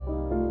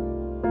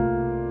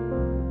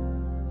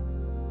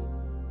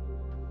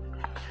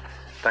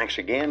Thanks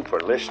again for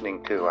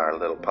listening to our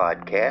little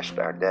podcast,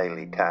 Our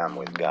Daily Time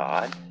with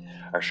God.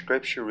 Our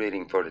scripture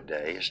reading for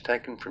today is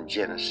taken from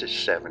Genesis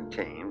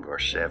 17,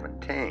 verse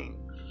 17.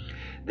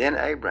 Then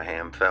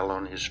Abraham fell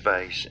on his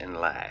face and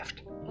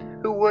laughed.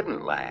 Who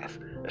wouldn't laugh?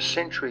 A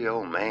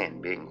century-old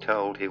man being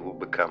told he will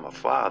become a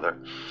father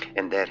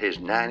and that his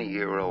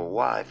 90-year-old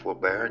wife will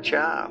bear a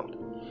child.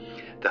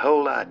 The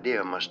whole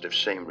idea must have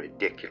seemed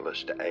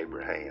ridiculous to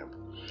Abraham,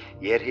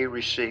 yet he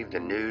received the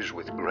news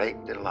with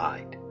great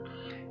delight.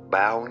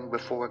 Bowing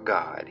before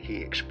God, he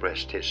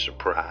expressed his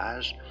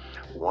surprise,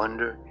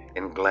 wonder,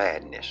 and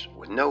gladness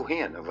with no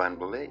hint of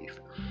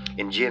unbelief.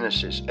 In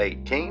Genesis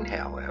 18,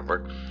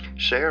 however,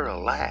 Sarah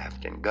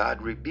laughed and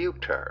God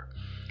rebuked her.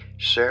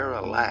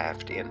 Sarah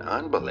laughed in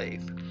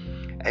unbelief.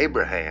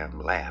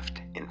 Abraham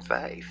laughed in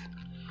faith.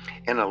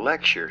 In a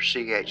lecture,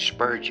 C.H.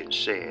 Spurgeon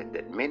said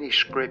that many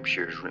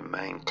scriptures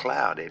remain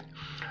clouded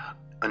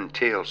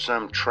until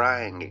some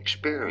trying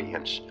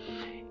experience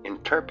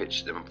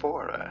interprets them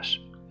for us.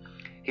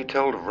 He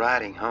told of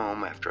riding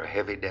home after a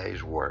heavy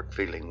day's work,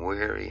 feeling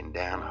weary and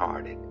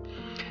downhearted.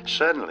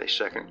 Suddenly,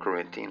 2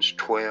 Corinthians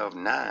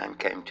 12:9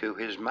 came to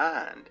his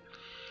mind.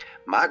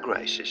 My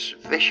grace is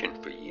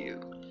sufficient for you.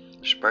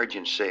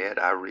 Spurgeon said,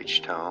 I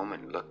reached home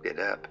and looked it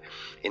up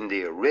in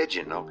the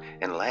original,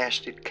 and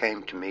last it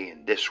came to me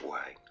in this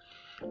way.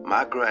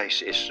 My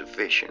grace is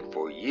sufficient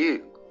for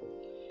you.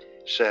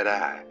 Said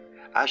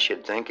I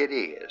should think it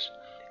is,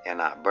 and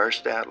I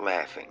burst out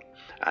laughing.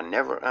 I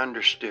never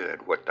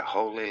understood what the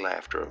holy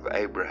laughter of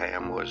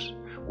Abraham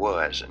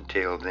was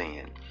until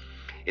then.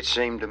 It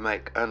seemed to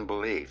make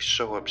unbelief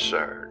so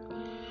absurd.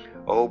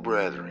 O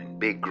brethren,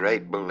 be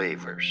great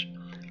believers.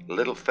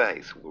 Little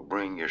faith will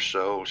bring your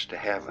souls to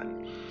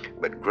heaven,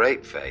 but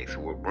great faith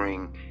will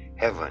bring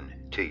heaven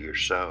to your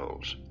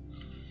souls.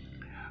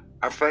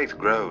 Our faith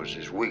grows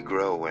as we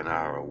grow in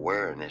our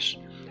awareness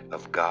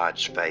of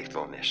God's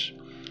faithfulness.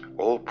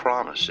 Old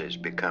promises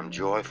become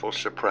joyful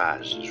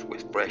surprises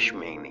with fresh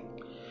meaning.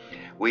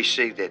 We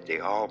see that the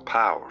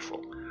all-powerful,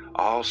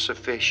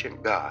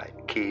 all-sufficient God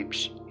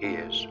keeps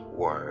His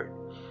word.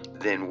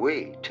 Then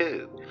we,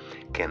 too,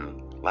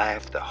 can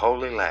laugh the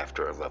holy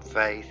laughter of a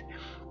faith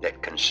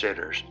that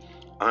considers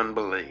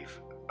unbelief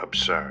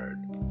absurd.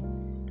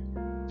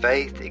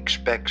 Faith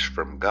expects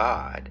from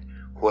God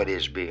what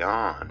is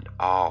beyond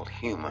all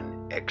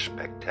human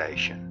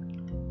expectation.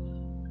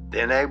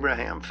 Then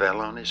Abraham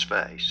fell on his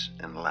face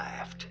and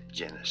laughed.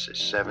 Genesis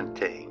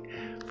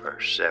 17,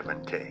 verse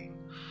 17.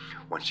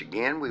 Once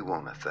again, we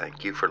want to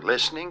thank you for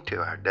listening to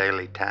our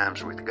Daily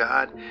Times with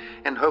God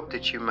and hope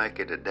that you make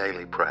it a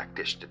daily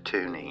practice to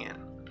tune in.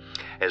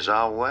 As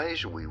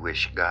always, we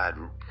wish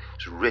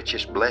God's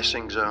richest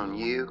blessings on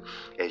you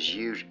as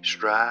you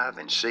strive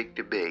and seek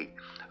to be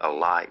a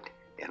light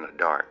in a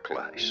dark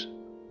place.